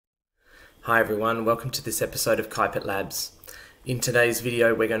Hi everyone, welcome to this episode of Keipert Labs. In today's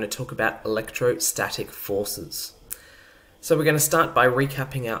video we're going to talk about electrostatic forces. So we're going to start by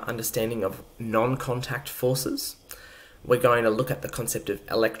recapping our understanding of non-contact forces. We're going to look at the concept of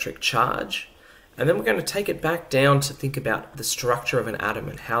electric charge, and then we're going to take it back down to think about the structure of an atom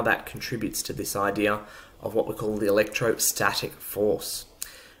and how that contributes to this idea of what we call the electrostatic force.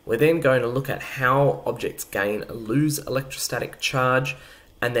 We're then going to look at how objects gain or lose electrostatic charge,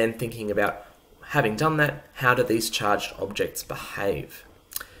 and then thinking about, having done that, how do these charged objects behave?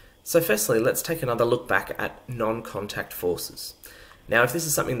 So firstly, let's take another look back at non-contact forces. Now, if this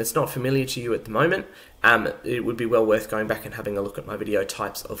is something that's not familiar to you at the moment, it would be well worth going back and having a look at my video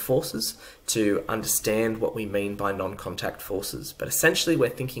types of forces to understand what we mean by non-contact forces. But essentially, we're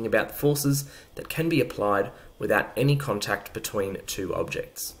thinking about forces that can be applied without any contact between two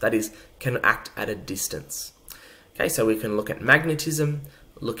objects. That is, can act at a distance. Okay, so we can look at magnetism,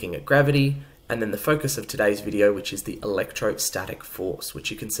 looking at gravity, and then the focus of today's video, which is the electrostatic force, which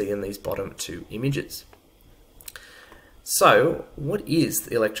you can see in these bottom two images. So, what is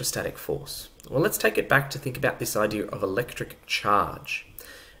the electrostatic force? Well, let's take it back to think about this idea of electric charge.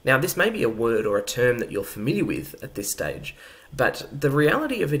 Now, this may be a word or a term that you're familiar with at this stage, but the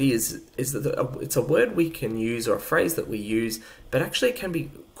reality of it is that it's a word we can use or a phrase that we use, but actually it can be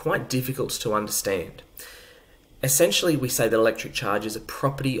quite difficult to understand. Essentially, we say that electric charge is a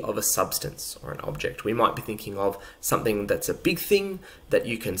property of a substance or an object. We might be thinking of something that's a big thing that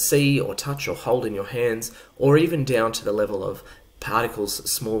you can see or touch or hold in your hands, or even down to the level of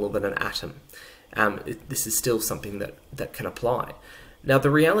particles smaller than an atom. This is still something that can apply. Now,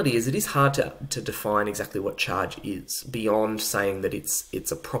 the reality is it is hard to define exactly what charge is beyond saying that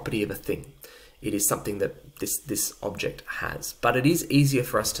it's a property of a thing. It is something that this object has, but it is easier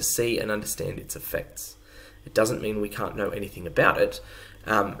for us to see and understand its effects. It doesn't mean we can't know anything about it,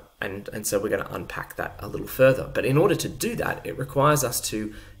 and so we're going to unpack that a little further. But in order to do that, it requires us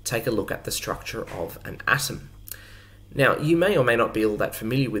to take a look at the structure of an atom. Now, you may or may not be all that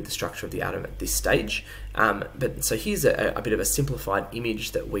familiar with the structure of the atom at this stage, so here's a bit of a simplified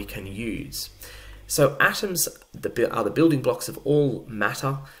image that we can use. So atoms are the building blocks of all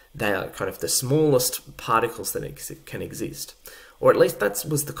matter. They are kind of the smallest particles that can exist. Or at least that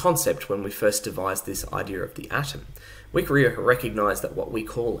was the concept when we first devised this idea of the atom. We recognize that what we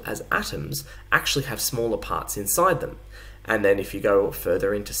call as atoms actually have smaller parts inside them. And then if you go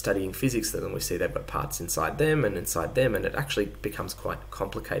further into studying physics, then we see they've got parts inside them, and it actually becomes quite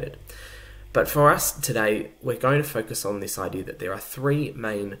complicated. But for us today, we're going to focus on this idea that there are three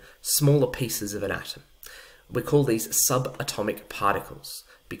main smaller pieces of an atom. We call these subatomic particles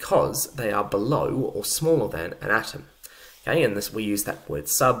because they are below or smaller than an atom. Okay, and we use that word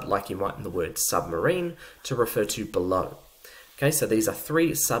sub like you might in the word submarine to refer to below. Okay, so these are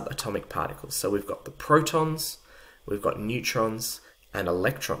three subatomic particles. So we've got the protons, we've got neutrons, and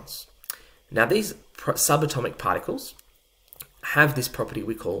electrons. Now these subatomic particles have this property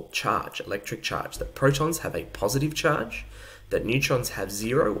we call charge, electric charge, that protons have a positive charge, that neutrons have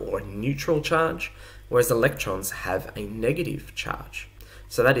zero or a neutral charge, whereas electrons have a negative charge.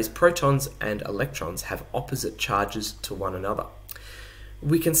 So that is, protons and electrons have opposite charges to one another.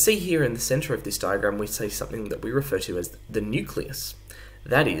 We can see here in the center of this diagram, we see something that we refer to as the nucleus.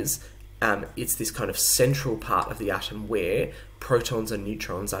 That is, it's this kind of central part of the atom where protons and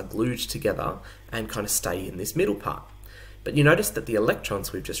neutrons are glued together and kind of stay in this middle part. But you notice that the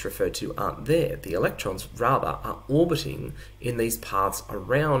electrons we've just referred to aren't there. The electrons, rather, are orbiting in these paths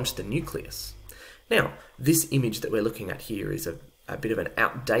around the nucleus. Now, this image that we're looking at here is a bit of an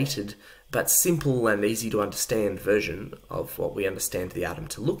outdated but simple and easy to understand version of what we understand the atom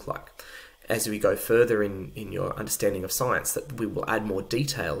to look like. As we go further in your understanding of science, that we will add more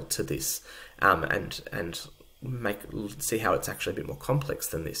detail to this and see how it's actually a bit more complex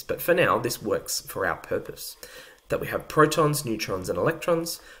than this. But for now, this works for our purpose. That we have protons, neutrons, and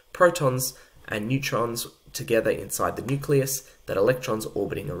electrons, protons and neutrons together inside the nucleus, that electrons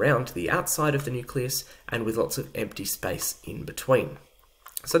orbiting around the outside of the nucleus, and with lots of empty space in between.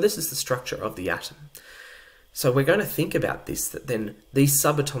 So this is the structure of the atom. So we're going to think about this, that then these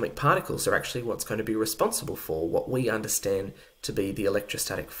subatomic particles are actually what's going to be responsible for what we understand to be the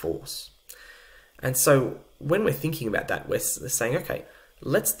electrostatic force. And so when we're thinking about that, we're saying, okay,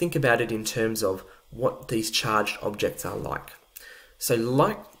 let's think about it in terms of what these charged objects are like. So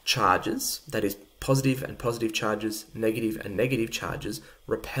like charges, that is positive and positive charges, negative and negative charges,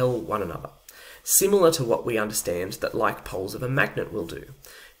 repel one another. Similar to what we understand that like poles of a magnet will do.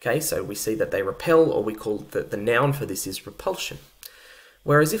 Okay, so we see that they repel, or we call the noun for this is repulsion.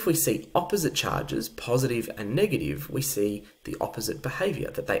 Whereas if we see opposite charges, positive and negative, we see the opposite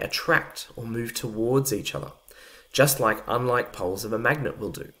behavior, that they attract or move towards each other, just like unlike poles of a magnet will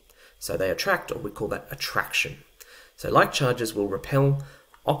do. So they attract, or we call that attraction. So like charges will repel,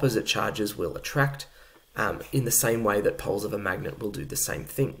 opposite charges will attract, in the same way that poles of a magnet will do the same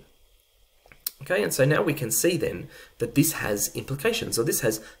thing. Okay, and so now we can see then that this has implications, or this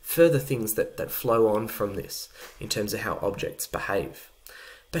has further things that flow on from this in terms of how objects behave.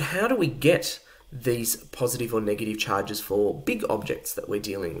 But how do we get these positive or negative charges for big objects that we're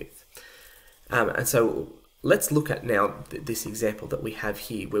dealing with? And so let's look at now this example that we have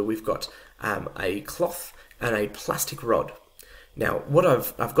here, where we've got a cloth and a plastic rod. Now, what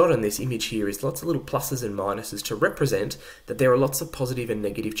I've got on this image here is lots of little pluses and minuses to represent that there are lots of positive and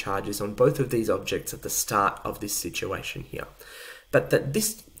negative charges on both of these objects at the start of this situation here. But that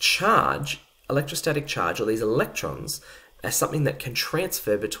this charge, electrostatic charge, or these electrons, are something that can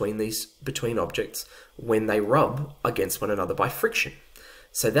transfer between objects when they rub against one another by friction.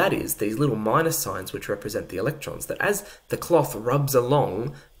 So that is these little minus signs which represent the electrons, that as the cloth rubs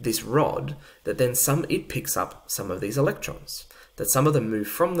along this rod, that then it picks up some of these electrons, that some of them move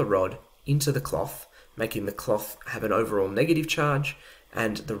from the rod into the cloth, making the cloth have an overall negative charge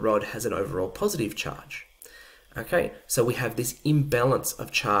and the rod has an overall positive charge. Okay, so we have this imbalance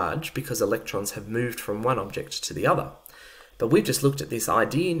of charge because electrons have moved from one object to the other. But we've just looked at this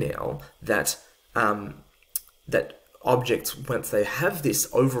idea now that that objects, once they have this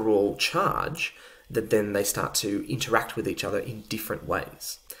overall charge, that then they start to interact with each other in different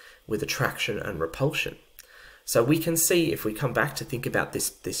ways, with attraction and repulsion. So we can see, if we come back to think about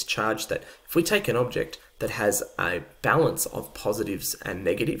this charge, that if we take an object that has a balance of positives and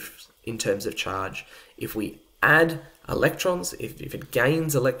negatives in terms of charge, if we add electrons, if it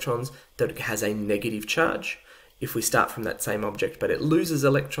gains electrons, that it has a negative charge. If we start from that same object but it loses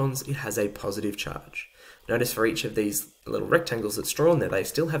electrons, it has a positive charge. Notice for each of these little rectangles that's drawn there, they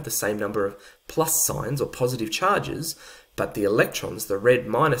still have the same number of plus signs or positive charges, but the electrons, the red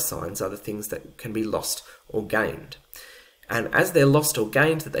minus signs, are the things that can be lost or gained. And as they're lost or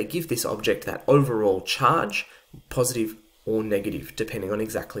gained, that they give this object that overall charge, positive or negative, depending on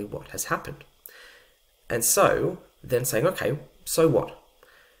exactly what has happened. And so, then saying, okay, so what?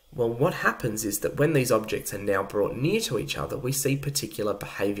 Well, what happens is that when these objects are now brought near to each other, we see particular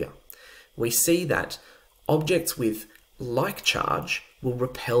behavior. We see that objects with like charge will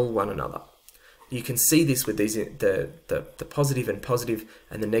repel one another. You can see this with these the positive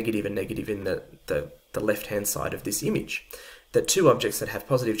and the negative and negative in the left-hand side of this image. That two objects that have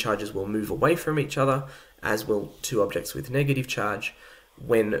positive charges will move away from each other, as will two objects with negative charge,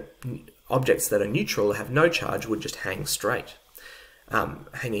 when objects that are neutral, have no charge, would just hang straight,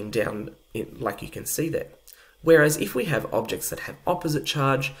 hanging down like you can see there. Whereas if we have objects that have opposite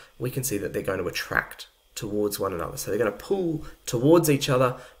charge, we can see that they're going to attract towards one another. So they're going to pull towards each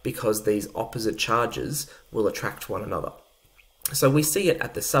other because these opposite charges will attract one another. So we see it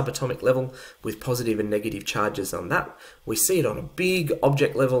at the subatomic level with positive and negative charges on that. We see it on a big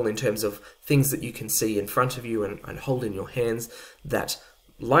object level in terms of things that you can see in front of you and hold in your hands, that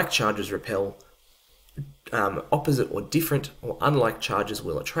like charges repel, opposite or different or unlike charges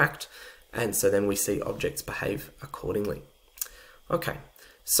will attract, and so then we see objects behave accordingly. Okay,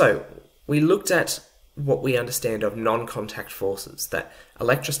 so we looked at what we understand of non-contact forces. That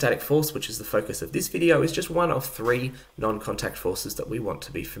electrostatic force, which is the focus of this video, is just one of three non-contact forces that we want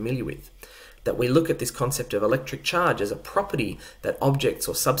to be familiar with. That we look at this concept of electric charge as a property that objects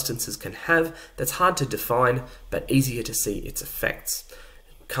or substances can have that's hard to define but easier to see its effects.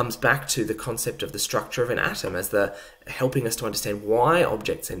 It comes back to the concept of the structure of an atom as helping us to understand why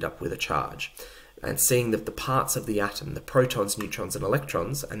objects end up with a charge, and seeing that the parts of the atom, the protons, neutrons and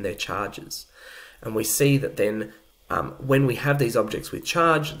electrons, and their charges. And we see that then when we have these objects with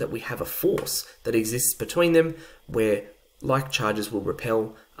charge, that we have a force that exists between them where like charges will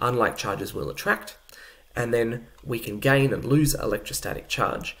repel, unlike charges will attract, and then we can gain and lose electrostatic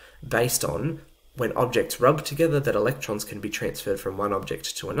charge based on when objects rub together, that electrons can be transferred from one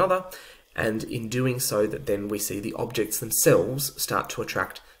object to another, and in doing so that then we see the objects themselves start to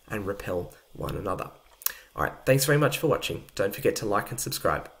attract and repel one another. Alright, thanks very much for watching. Don't forget to like and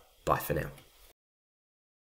subscribe. Bye for now.